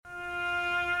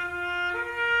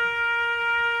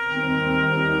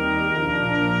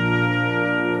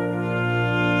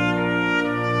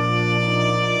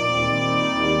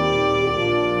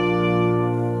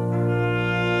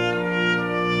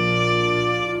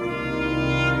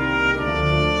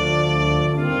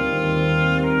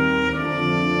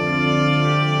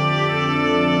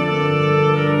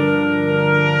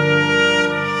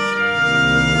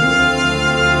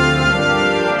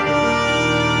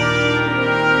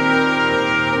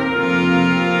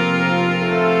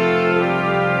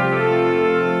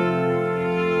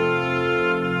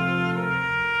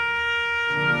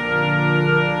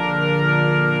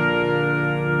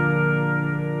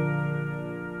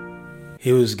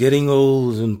He was getting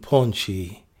old and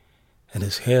paunchy, and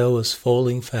his hair was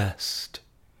falling fast.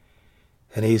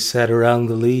 And he sat around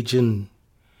the Legion,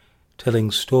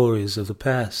 telling stories of the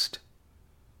past,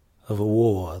 of a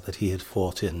war that he had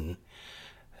fought in,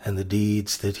 and the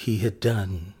deeds that he had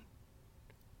done,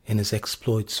 in his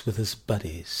exploits with his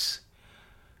buddies.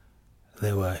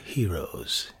 There were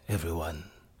heroes, everyone.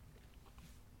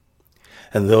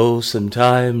 And though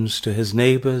sometimes to his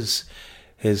neighbors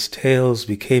his tales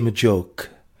became a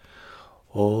joke,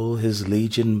 all his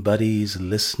Legion buddies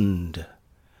listened,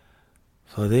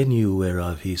 for they knew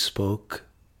whereof he spoke.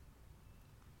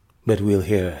 But we'll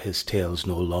hear his tales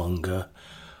no longer,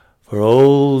 for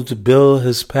old Bill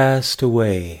has passed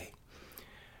away,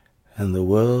 and the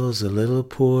world's a little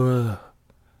poorer,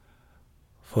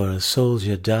 for a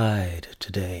soldier died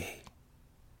today.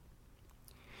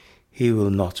 He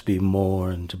will not be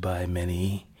mourned by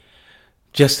many,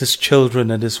 just his children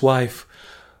and his wife,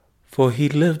 for he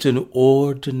lived an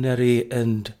ordinary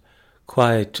and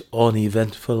quite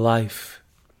uneventful life,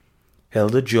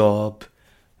 held a job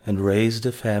and raised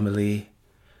a family,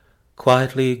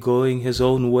 quietly going his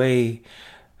own way,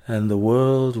 and the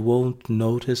world won't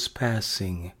notice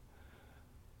passing,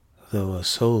 though a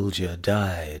soldier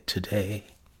died today.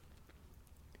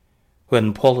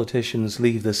 When politicians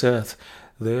leave this earth,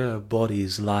 their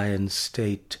bodies lie in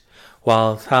state,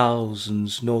 while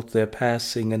thousands note their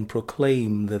passing and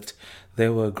proclaim that they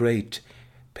were great.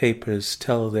 Papers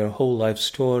tell their whole life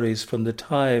stories from the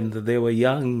time that they were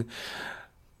young,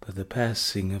 but the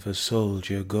passing of a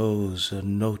soldier goes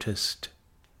unnoticed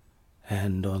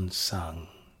and unsung.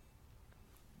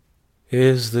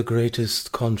 Is the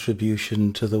greatest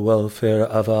contribution to the welfare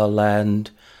of our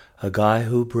land a guy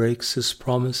who breaks his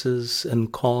promises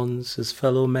and cons his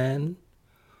fellow man?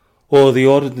 Or the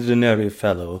ordinary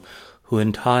fellow who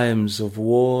in times of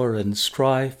war and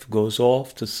strife goes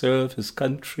off to serve his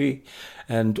country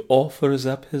and offers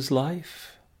up his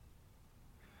life?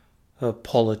 A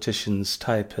politician's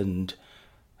stipend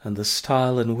and the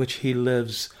style in which he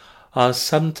lives are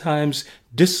sometimes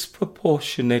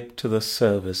disproportionate to the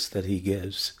service that he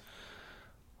gives,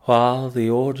 while the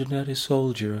ordinary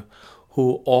soldier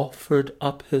who offered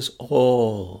up his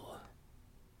all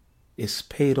is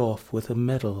paid off with a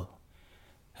medal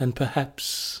and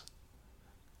perhaps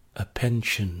a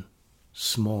pension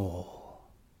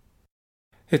small.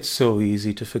 It's so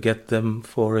easy to forget them,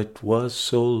 for it was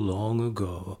so long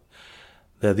ago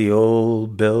that the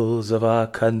old Bills of our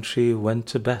country went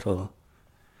to battle.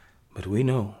 But we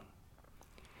know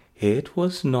it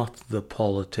was not the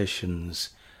politicians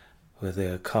with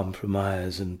their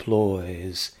compromise and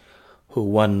ploys who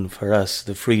won for us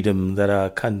the freedom that our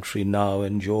country now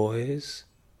enjoys.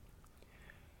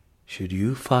 Should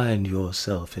you find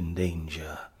yourself in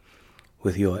danger,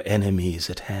 with your enemies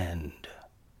at hand,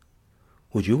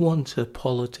 would you want a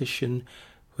politician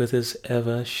with his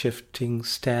ever-shifting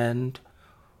stand,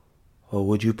 or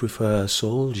would you prefer a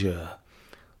soldier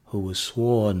who was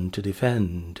sworn to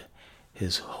defend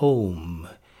his home,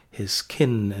 his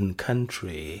kin and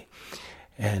country,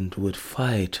 and would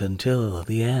fight until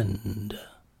the end?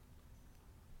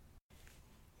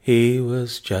 He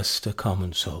was just a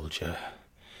common soldier,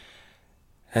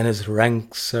 and his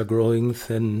ranks are growing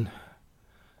thin,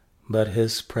 but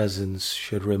his presence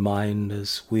should remind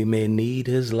us we may need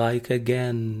his like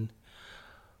again.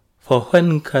 For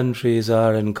when countries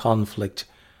are in conflict,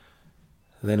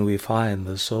 then we find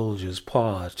the soldier's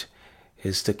part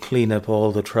is to clean up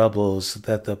all the troubles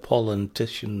that the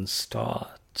politicians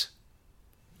start.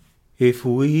 If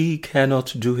we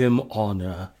cannot do him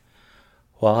honor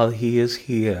while he is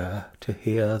here to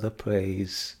hear the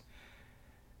praise,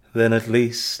 then at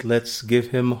least let's give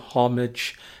him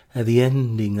homage at the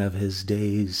ending of his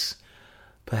days,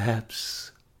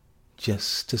 perhaps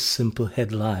just a simple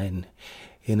headline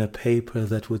in a paper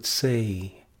that would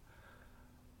say,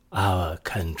 "Our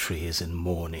country is in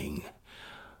mourning,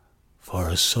 for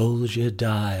a soldier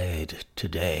died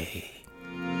today."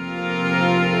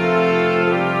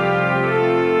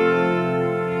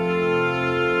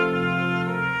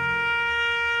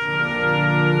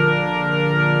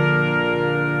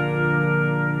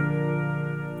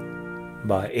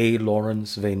 By A.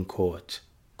 Lawrence Vaincourt,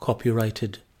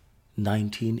 copyrighted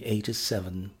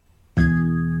 1987.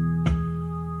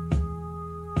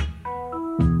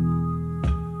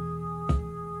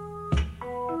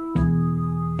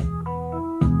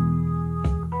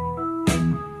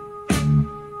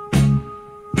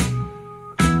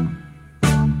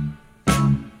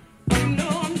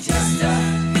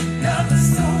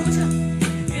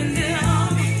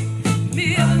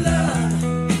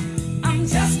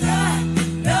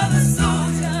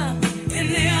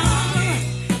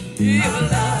 Yeah.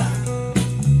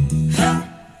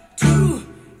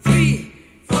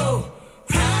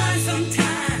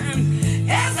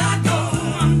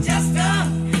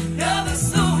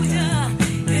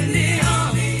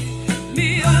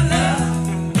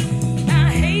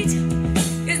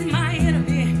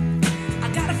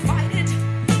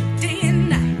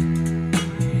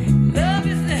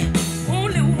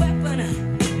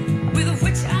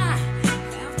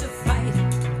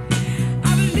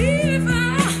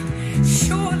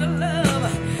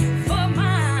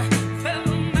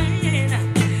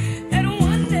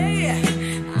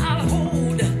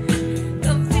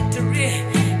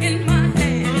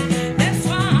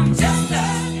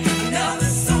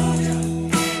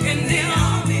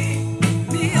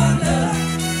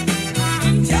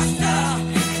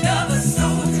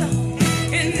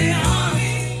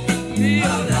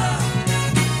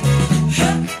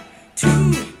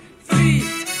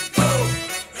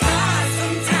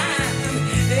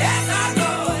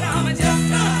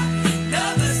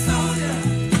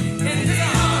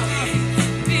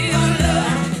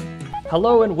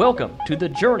 Hello and welcome to The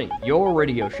Journey, your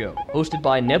radio show, hosted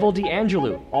by Neville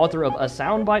DeAngelou, author of A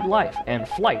Soundbite Life and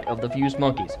Flight of the Fused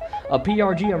Monkeys, a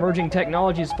PRG Emerging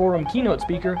Technologies Forum keynote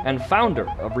speaker and founder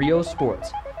of Rio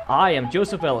Sports. I am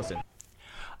Joseph Ellison.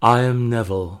 I am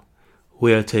Neville.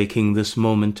 We are taking this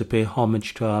moment to pay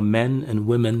homage to our men and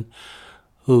women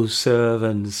who serve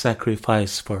and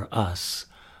sacrifice for us,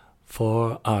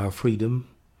 for our freedom,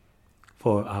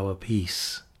 for our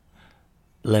peace.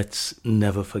 Let's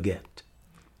never forget.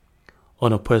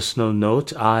 On a personal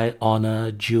note, I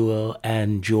honor Jewel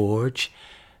and George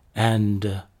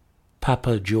and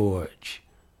Papa George.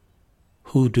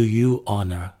 Who do you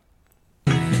honor?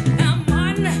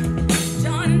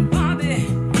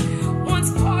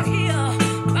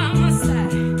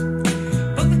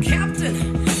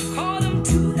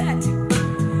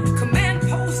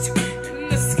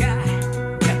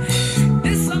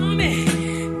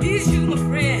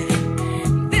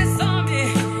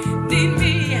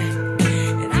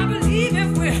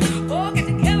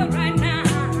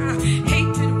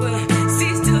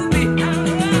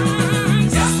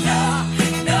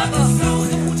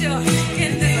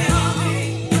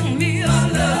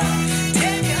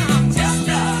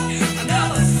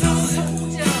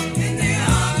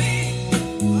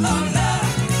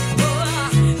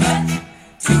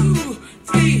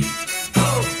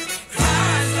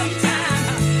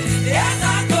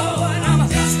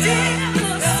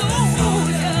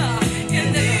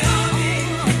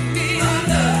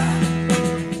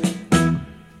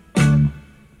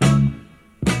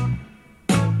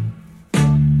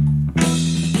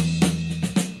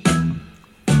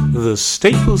 The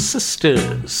Staple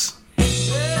Sisters.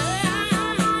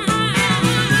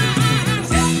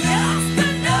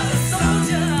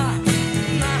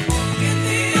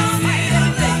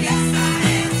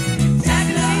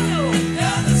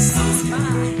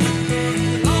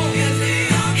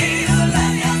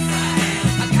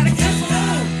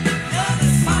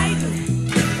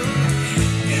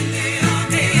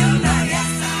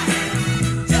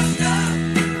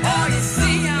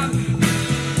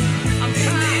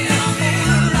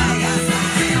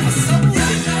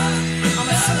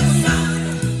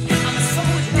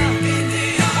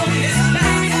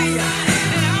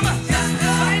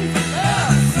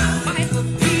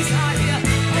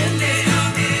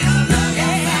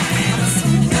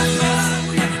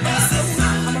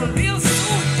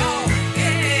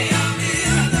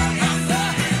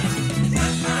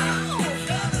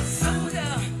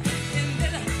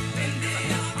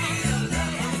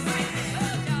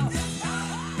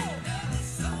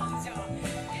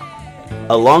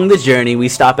 Along the journey, we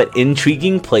stop at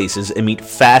intriguing places and meet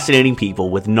fascinating people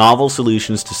with novel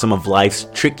solutions to some of life's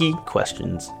tricky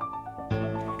questions.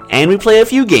 And we play a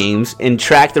few games and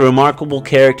track the remarkable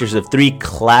characters of 3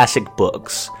 classic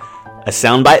books: A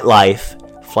Soundbite Life,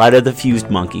 Flight of the Fused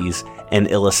Monkeys, and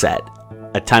Illicet,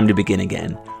 A Time to Begin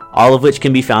Again, all of which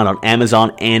can be found on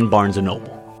Amazon and Barnes &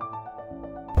 Noble.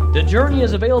 The Journey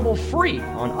is available free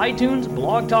on iTunes,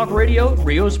 Blog Talk Radio,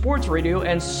 Rio Sports Radio,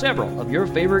 and several of your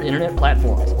favorite internet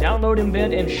platforms. Download,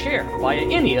 embed, and share via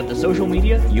any of the social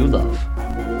media you love.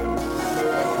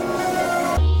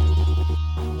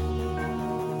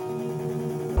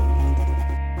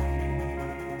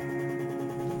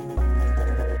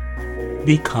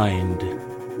 Be kind.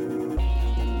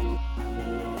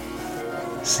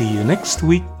 See you next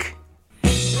week.